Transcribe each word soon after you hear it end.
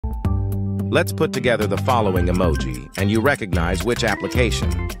Let's put together the following emoji, and you recognize which application.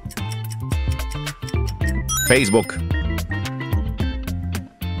 Facebook.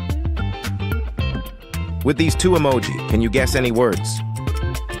 With these two emoji, can you guess any words?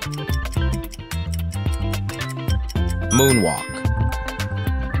 Moonwalk.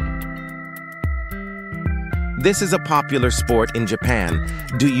 This is a popular sport in Japan.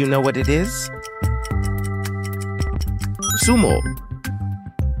 Do you know what it is? Sumo.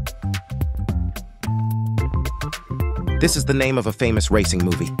 This is the name of a famous racing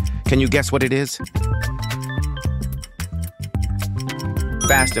movie. Can you guess what it is?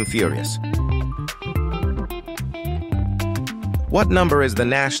 Fast and Furious. What number is the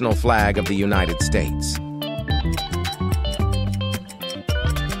national flag of the United States?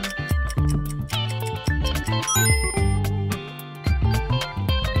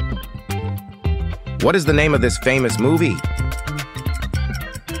 What is the name of this famous movie?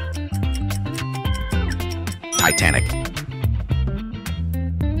 Titanic.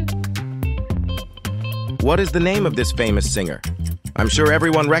 What is the name of this famous singer? I'm sure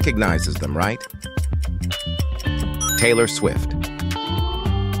everyone recognizes them, right? Taylor Swift.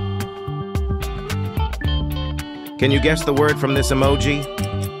 Can you guess the word from this emoji?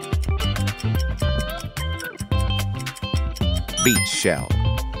 Beach shell.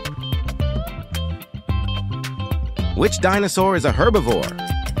 Which dinosaur is a herbivore?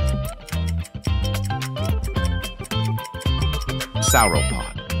 Sauropod.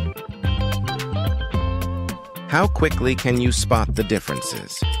 How quickly can you spot the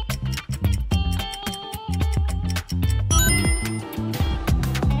differences?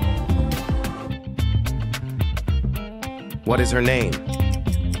 What is her name?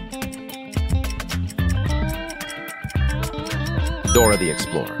 Dora the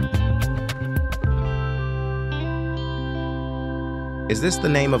Explorer. Is this the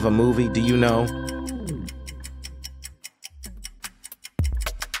name of a movie? Do you know?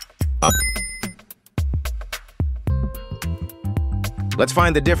 Up. Let's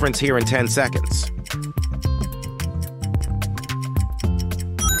find the difference here in 10 seconds.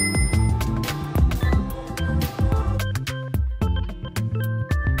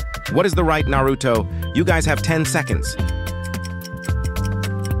 What is the right Naruto? You guys have 10 seconds.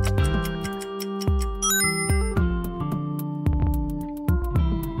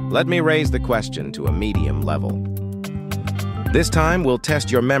 Let me raise the question to a medium level. This time, we'll test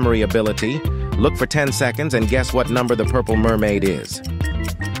your memory ability. Look for 10 seconds and guess what number the purple mermaid is.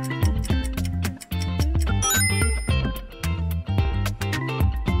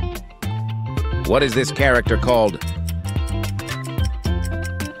 What is this character called?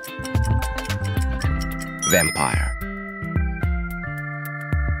 Vampire.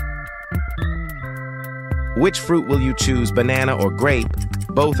 Which fruit will you choose, banana or grape?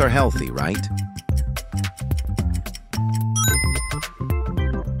 Both are healthy, right?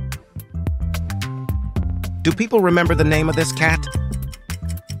 Do people remember the name of this cat?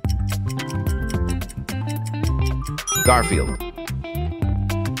 Garfield.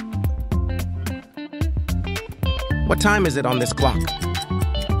 What time is it on this clock?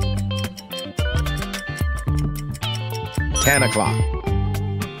 10 o'clock.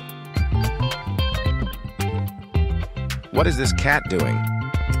 What is this cat doing?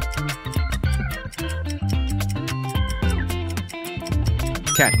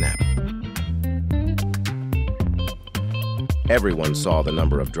 Catnap. Everyone saw the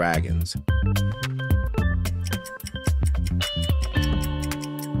number of dragons.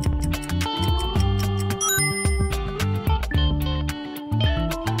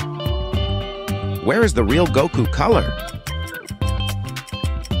 Where is the real Goku color?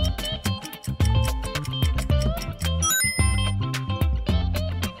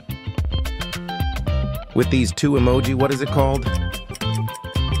 With these two emoji, what is it called?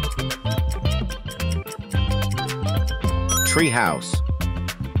 Treehouse.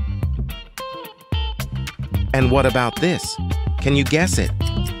 And what about this? Can you guess it?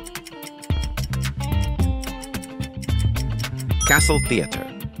 Castle Theater.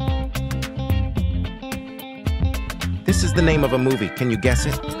 This is the name of a movie. Can you guess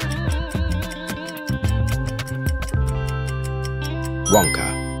it?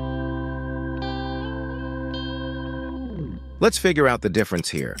 Wonka. Let's figure out the difference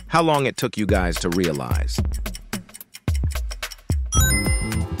here. How long it took you guys to realize.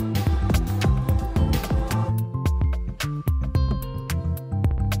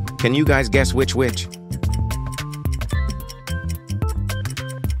 Can you guys guess which?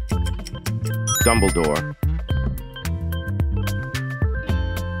 Dumbledore.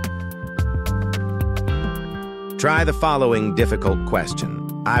 Try the following difficult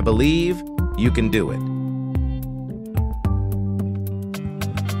question. I believe you can do it.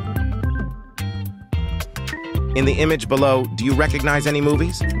 In the image below, do you recognize any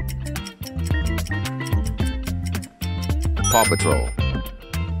movies? Paw Patrol.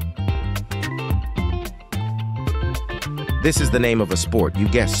 This is the name of a sport. You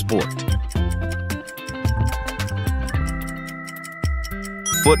guessed sport.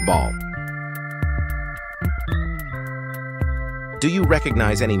 Football. Do you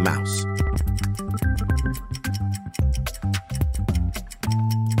recognize any mouse?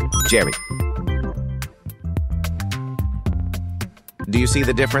 Jerry. Do you see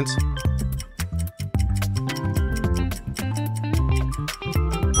the difference?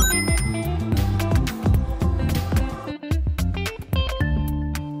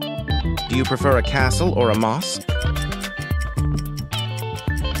 Do you prefer a castle or a mosque?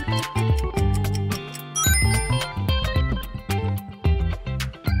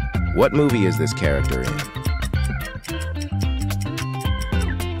 What movie is this character in?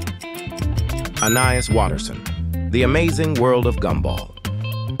 Anais Watterson, The Amazing World of Gumball.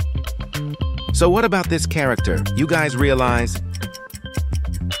 So what about this character? You guys realize?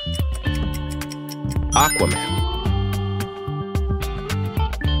 Aquaman.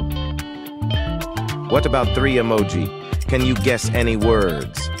 What about 3 emoji? Can you guess any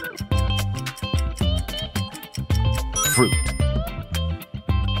words? Fruit.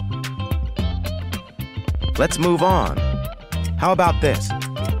 Let's move on. How about this?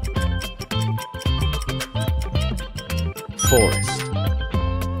 Forest.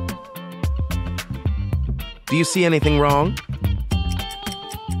 Do you see anything wrong?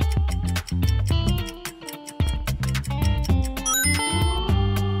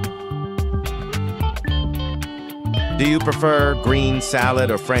 Do you prefer green salad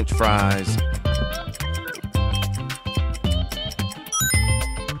or French fries?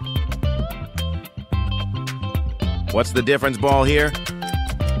 What's the difference, ball, here?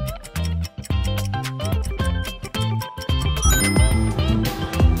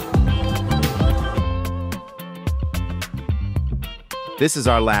 This is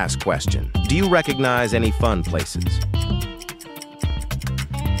our last question. Do you recognize any fun places?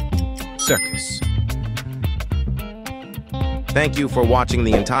 Circus. Thank you for watching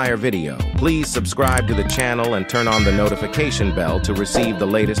the entire video. Please subscribe to the channel and turn on the notification bell to receive the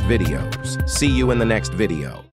latest videos. See you in the next video.